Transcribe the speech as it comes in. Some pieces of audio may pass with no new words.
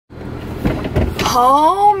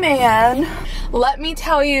Oh man, let me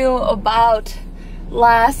tell you about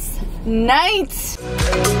last night.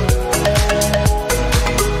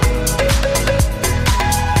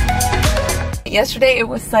 Yesterday it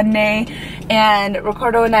was Sunday and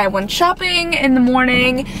Ricardo and I went shopping in the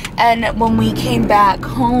morning, and when we came back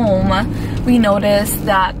home we noticed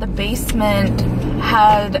that the basement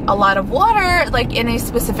had a lot of water like in a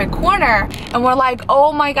specific corner, and we're like,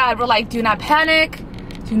 oh my god, we're like, do not panic.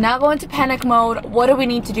 Do not go into panic mode. What do we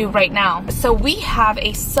need to do right now? So we have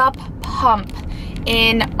a sub pump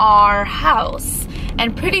in our house,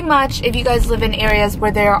 and pretty much if you guys live in areas where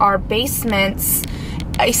there are basements,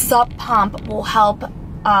 a sub pump will help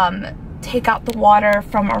take out the water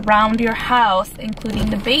from around your house, including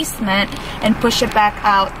the basement, and push it back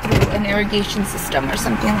out through an irrigation system or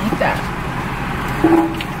something like that.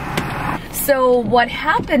 So what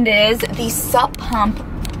happened is the sub pump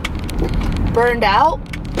burned out,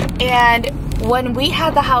 and when we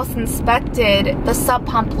had the house inspected, the sub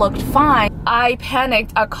pump looked fine. I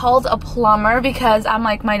panicked. I called a plumber because I'm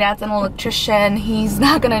like, my dad's an electrician, he's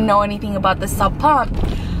not gonna know anything about the sub pump.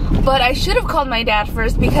 But I should have called my dad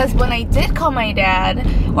first, because when I did call my dad,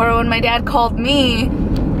 or when my dad called me,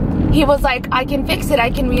 he was like, I can fix it, I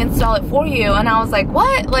can reinstall it for you. And I was like,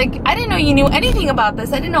 what? Like, I didn't know you knew anything about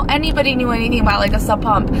this. I didn't know anybody knew anything about like a sub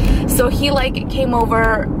pump. So he like came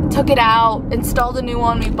over, took it out, installed a new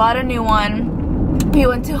one, we bought a new one. We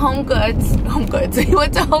went to Home Goods, we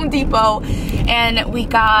went to Home Depot, and we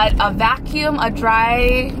got a vacuum, a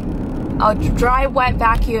dry wet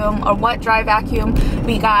vacuum, or wet dry vacuum.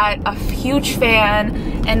 We got a huge fan,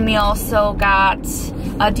 and we also got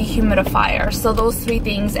a dehumidifier. So those three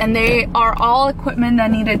things, and they are all equipment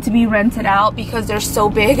that needed to be rented out because they're so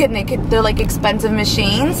big and they're like expensive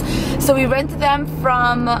machines. So we rented them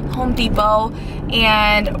from Home Depot,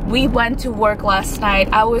 and we went to work last night.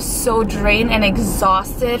 I was so drained and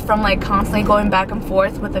exhausted from like constantly going back and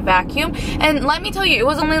forth with the vacuum. And let me tell you, it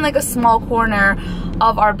was only like a small corner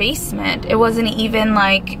of our basement. It wasn't even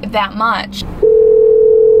like that much.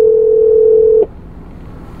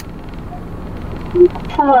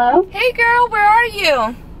 Hello? Hey girl, where are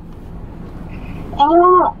you?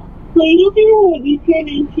 So you turn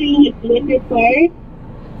into Winter Park?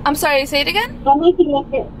 I'm sorry, say it again? I'm like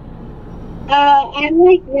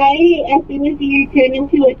right as soon as you turn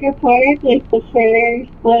into Winter Park, like the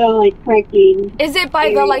first little like parking. Is it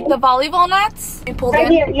by the like the volleyball nets? You pulled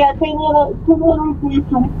in? Yeah, turn little.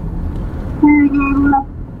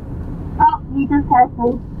 Oh, you just passed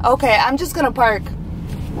me. Okay, I'm just gonna park.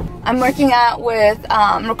 I'm working out with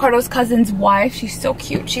Ricardo's cousin's wife. She's so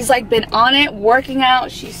cute. She's like been on it, working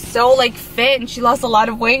out. She's so like fit, and she lost a lot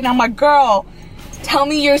of weight. And I'm like, girl, tell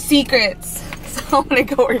me your secrets. So I'm gonna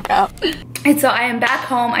go work out. And so I am back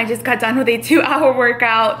home. I just got done with a 2-hour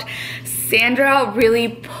workout. Sandra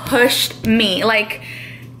really pushed me. Like,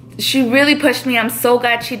 she really pushed me. I'm so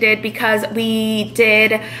glad she did, because we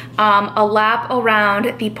did a lap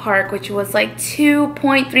around the park, which was like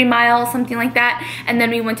 2.3 miles, something like that. And then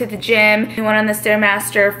we went to the gym. We went on the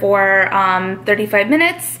Stairmaster for 35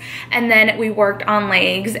 minutes, and then we worked on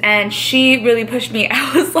legs, and she really pushed me.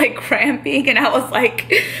 I was like cramping, and I was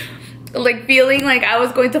like feeling like I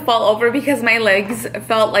was going to fall over because my legs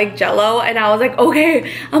felt like jello, and I was like,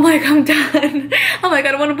 okay, I'm like, I'm done. I'm like,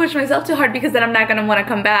 I don't want to push myself too hard, because then I'm not gonna want to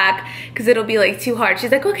come back because it'll be like too hard.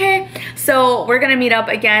 She's like, okay. So we're gonna meet up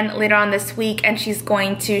again later on this week, and she's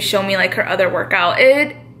going to show me like her other workout.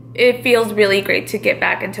 It feels really great to get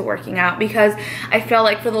back into working out, because I felt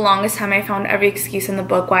like for the longest time I found every excuse in the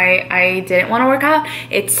book why I didn't want to work out.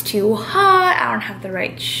 It's too hot, I don't have the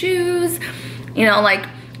right shoes, you know, like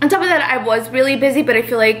on top of that, I was really busy, but I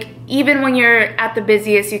feel like even when you're at the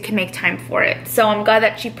busiest, you can make time for it. So I'm glad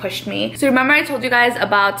that she pushed me. So remember I told you guys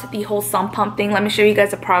about the whole sump pump thing? Let me show you guys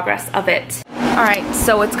the progress of it. All right,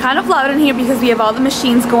 so it's kind of loud in here because we have all the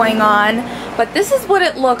machines going on, but this is what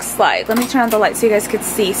it looks like. Let me turn on the light so you guys could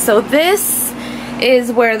see. So this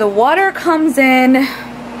is where the water comes in.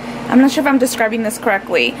 I'm not sure if I'm describing this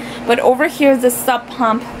correctly, but over here is the sub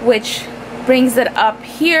pump, which brings it up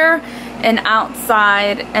here and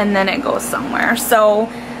outside, and then it goes somewhere. So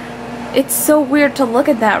it's so weird to look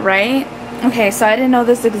at that, right? Okay, so I didn't know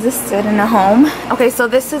this existed in a home. Okay, so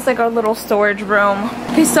this is like our little storage room.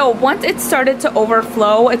 Okay, so once it started to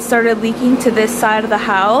overflow, it started leaking to this side of the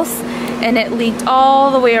house, and it leaked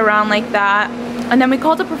all the way around like that. And then we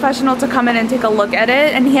called a professional to come in and take a look at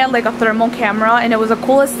it, and he had like a thermal camera, and it was the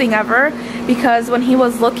coolest thing ever, because when he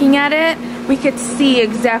was looking at it, we could see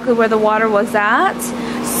exactly where the water was at.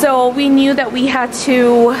 So we knew that we had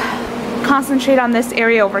to concentrate on this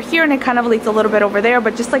area over here, and it kind of leaks a little bit over there,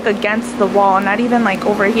 but just like against the wall, not even like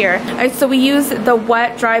over here. All right, so we used the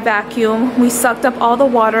wet dry vacuum. We sucked up all the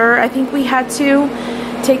water. I think we had to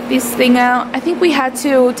take this thing out. I think we had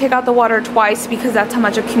to take out the water twice because that's how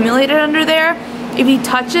much accumulated under there. If you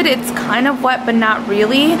touch it, it's kind of wet, but not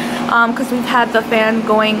really, because we've had the fan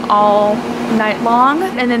going all night long.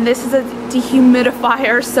 And then this is a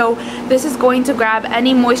dehumidifier, so this is going to grab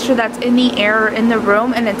any moisture that's in the air in the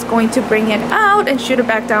room, and it's going to bring it out and shoot it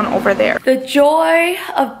back down over there. The joy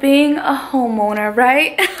of being a homeowner,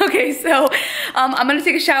 right? Okay, so I'm gonna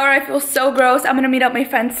take a shower. I feel so gross. I'm gonna meet up my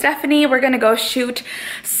friend Stephanie. We're gonna go shoot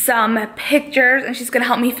some pictures, and she's gonna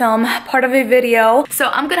help me film part of a video. So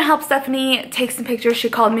I'm gonna help Stephanie take some pictures. She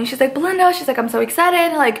called me. She's like, Belinda, she's like, I'm so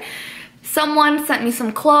excited. Like, someone sent me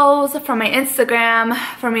some clothes from my Instagram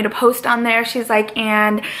for me to post on there. She's like,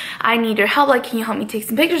 and I need your help. Like, can you help me take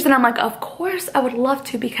some pictures? And I'm like, of course, I would love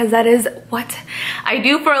to, because that is what I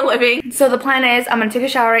do for a living. So the plan is I'm gonna take a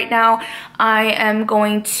shower right now. I am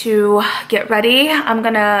going to get ready. I'm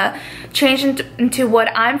gonna change into what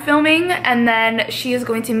I'm filming, and then she is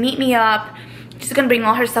going to meet me up. She's gonna bring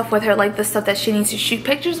all her stuff with her, like the stuff that she needs to shoot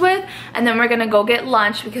pictures with, and then we're gonna go get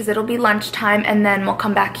lunch because it'll be lunchtime, and then we'll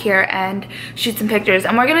come back here and shoot some pictures.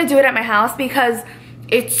 And we're gonna do it at my house because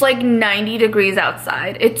it's like 90 degrees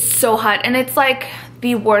outside. It's so hot, and it's like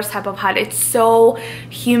the worst type of hot. It's so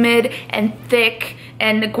humid and thick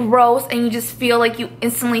and gross, and you just feel like you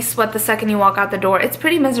instantly sweat the second you walk out the door. It's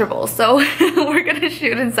pretty miserable, so we're gonna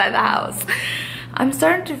shoot inside the house. I'm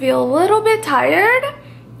starting to feel a little bit tired,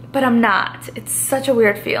 but I'm not. It's such a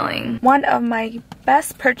weird feeling. One of my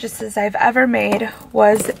best purchases I've ever made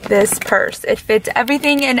was this purse. It fits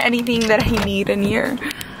everything and anything that I need in here.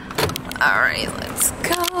 All right, let's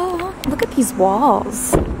go. Look at these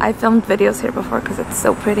walls. I filmed videos here before because it's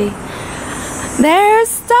so pretty. There's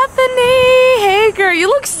Stephanie. Hey girl, you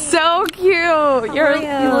look so cute.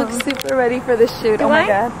 You look super ready for the shoot. Oh my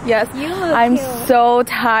God. Yes. I'm so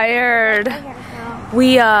tired.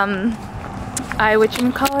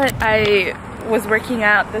 I was working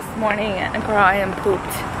out this morning, and girl, I am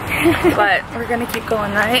pooped. But we're gonna keep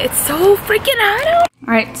going, right? It's so freaking hot out.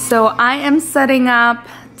 All right, so I am setting up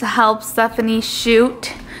to help Stephanie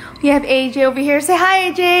shoot. We have AJ over here. Say hi,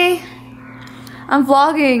 AJ. I'm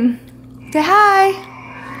vlogging. Say hi.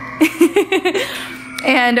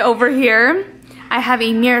 And over here, I have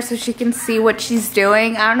a mirror so she can see what she's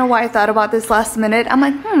doing. I don't know why I thought about this last minute. I'm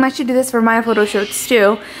like, I should do this for my photo shoots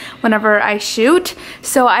too, whenever I shoot.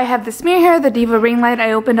 So I have this mirror here, the Diva ring light.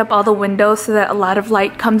 I opened up all the windows so that a lot of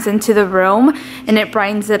light comes into the room, and it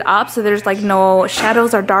brightens it up so there's like no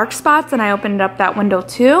shadows or dark spots. And I opened up that window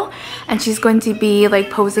too. And she's going to be like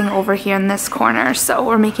posing over here in this corner. So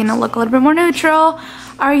we're making it look a little bit more neutral.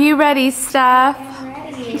 Are you ready, Steph? I'm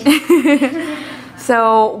ready.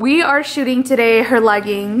 So we are shooting today her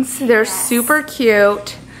leggings. They're super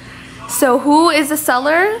cute. So who is the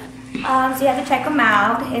seller? So you have to check him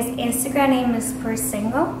out. His Instagram name is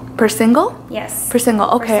Persingle. Persingle? Yes.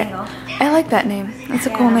 Persingle, okay. Persingle. I like that name. That's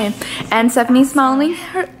a cool name. And Stephanie's modeling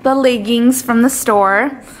the leggings from the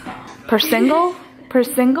store. Persingle?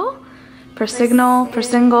 Persingle? Persignal?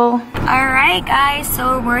 Persingle? Alright guys,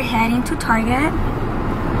 so we're heading to Target.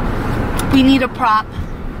 We need a prop.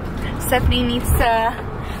 Stephanie needs to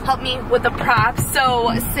help me with the props.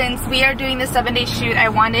 So since we are doing the 7-day shoot, I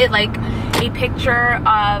wanted like a picture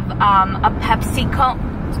of a Pepsi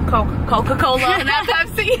Coca-Cola, not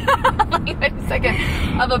Pepsi. Wait a second.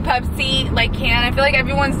 Of a Pepsi like can. I feel like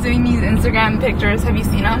everyone's doing these Instagram pictures. Have you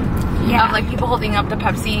seen them? Yeah. Of like people holding up the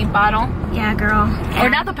Pepsi bottle. Yeah, girl. Or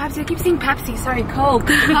not the Pepsi. I keep saying Pepsi. Sorry, Coke.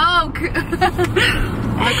 Coke.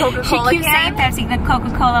 The Coca-Cola She keeps saying Pepsi, the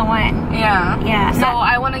Coca-Cola one. Yeah. Yeah. So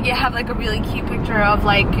I want to have like a really cute picture of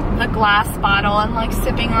like the glass bottle and like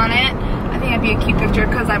sipping on it. I think that'd be a cute picture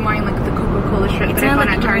because I'm wearing like the Coca-Cola shirt that I found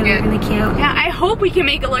at Target. Really cute. Yeah, I hope we can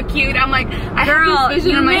make it look cute. I'm like, I have this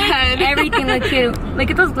vision in my head. Everything look cute. Look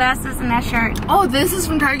at those glasses and that shirt. Oh, this is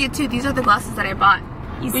from Target too. These are the glasses that I bought.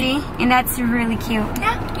 You see? And that's really cute.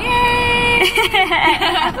 Yeah. Yay!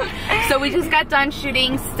 So we just got done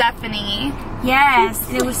shooting Stephanie. Yes,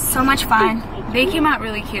 it was so much fun. They came out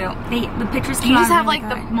really cute. The pictures came You out just have really like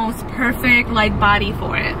good. the most perfect like body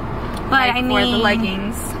for it. But like, I mean, for the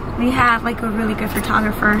leggings. We have like a really good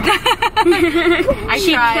photographer.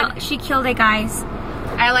 She killed it, guys.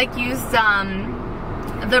 I like used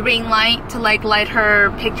the ring light to like light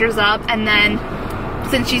her pictures up, and then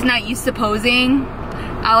since she's not used to posing,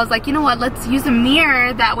 I was like, you know what, let's use a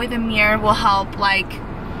mirror. That way the mirror will help like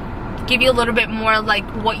give you a little bit more like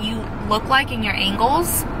what you look like in your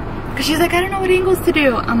angles. Cause she's like, I don't know what angles to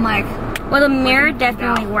do. I'm like, well, the mirror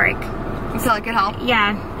definitely worked. You feel like it helped?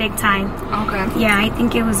 Yeah, big time. Okay. Yeah, I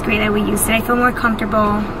think it was great that we used it. I feel more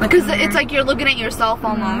comfortable. Because it's like you're looking at yourself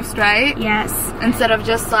almost, right? Yes. Instead of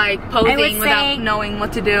just like posing without knowing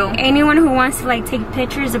what to do. Anyone who wants to like take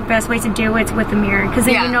pictures, the best way to do it's with a mirror. Because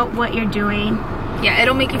then you know what you're doing. Yeah,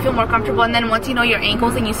 it'll make you feel more comfortable. And then once you know your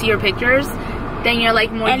angles and you see your pictures, then you're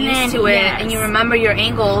like more used to it, and you remember your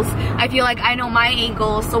angles. I feel like I know my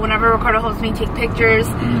angles, so whenever Ricardo helps me take pictures,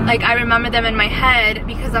 like I remember them in my head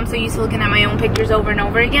because I'm so used to looking at my own pictures over and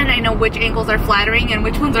over again. I know which angles are flattering and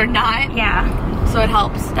which ones are not. Yeah. So it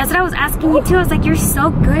helps. That's what I was asking you too. I was like, you're so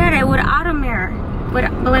good at it with auto mirror. But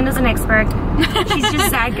Belinda's an expert. She's just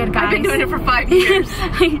that good, guys. I've been doing it for 5 years.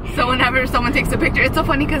 So whenever someone takes a picture, it's so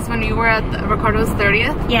funny because when we were at Ricardo's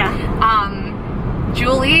 30th,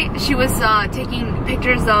 Julie, she was taking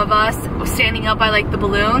pictures of us standing up by like the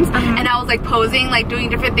balloons, and I was like posing, like doing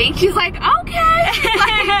different things. She's like, okay.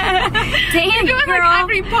 Like, damn, doing girl. Like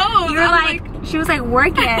every pose. You're like, she was like,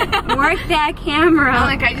 work it. Work that camera. I'm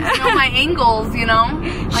like, I just know my angles, you know?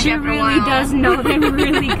 Like she really does know them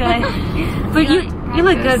really good. But you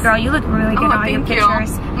look good, girl. You look really good on your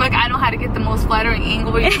pictures. I'm like, I know how to get the most flattering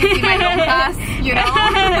angle, but you can see my nose pass, you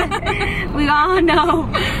know? We all know.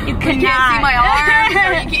 You cannot. You can't see my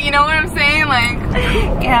arms, or you know what I'm saying? Like,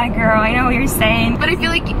 yeah, girl, I know what you're saying. But I feel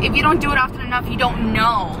like if you don't do it often enough, you don't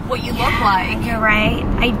know what you look like. You're right.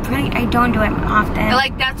 I don't do it often.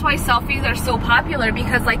 Like, that's why selfies are so popular,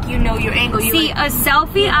 because like you know your angle. You see, like, a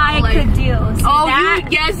selfie I could do.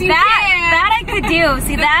 See, yes, you can. That I could do.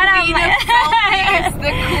 See, that I'm like... Selfies,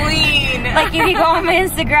 the queen. Like, if you go on my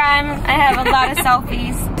Instagram, I have a lot of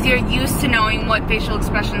selfies. You're used to knowing what facial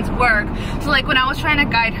expressions work. So like when I was trying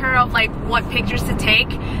to guide her of like what pictures to take,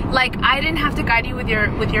 like I didn't have to guide you with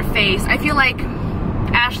your face. I feel like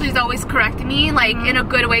Ashley's always correcting me, like in a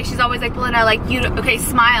good way. She's always like, Belinda, like you, okay,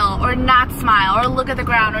 smile or not smile, or look at the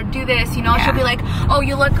ground, or do this, you know. She'll be like, oh,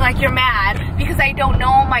 you look like you're mad, because I don't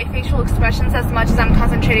know my facial expressions as much as I'm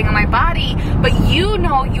concentrating on my body. But you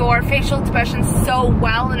know your facial expressions so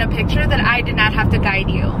well in a picture that I did not have to guide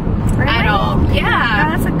you at all.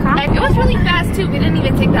 Yeah, that's a compliment. It was really fast too. We didn't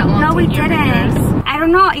even take that long. No, we didn't. I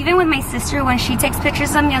don't know. Even with my sister, when she takes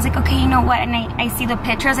pictures of me, I was like, okay, you know what? And I see the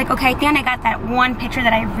picture. I was like, okay, I think I got that one picture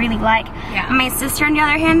that I really like. Yeah. And my sister, on the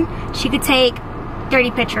other hand, she could take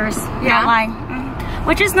 30 pictures. Not lying.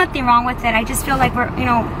 Which is nothing wrong with it. I just feel like we're, you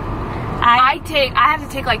know, I have to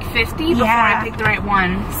take like 50 before I pick the right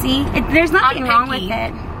one. See, there's nothing wrong with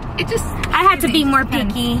it. It just, I had to be more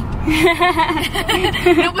picky.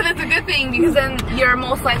 No, but that's a good thing, because then you're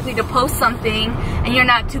most likely to post something and you're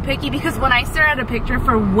not too picky. Because when I stare at a picture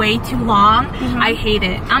for way too long, I hate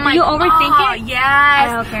it. I'm like, you overthink it?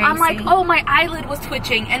 Yes. Oh, okay, I'm like, oh, my eyelid was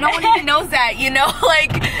twitching, and no one even knows that, you know?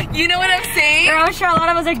 Like, you know what I'm saying? Girl, I'm sure a lot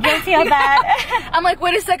of us are guilty of that. I'm like,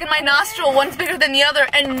 wait a second, my nostril, one's bigger than the other,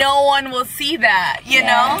 and no one will see that, you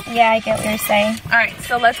know? Yeah, I get what you're saying. All right,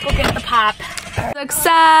 so let's go get the pop.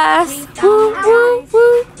 Success! Woo, woo,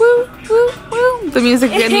 woo, woo, woo, woo. The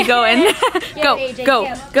music get me going. Go,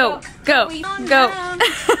 go, go, go, go.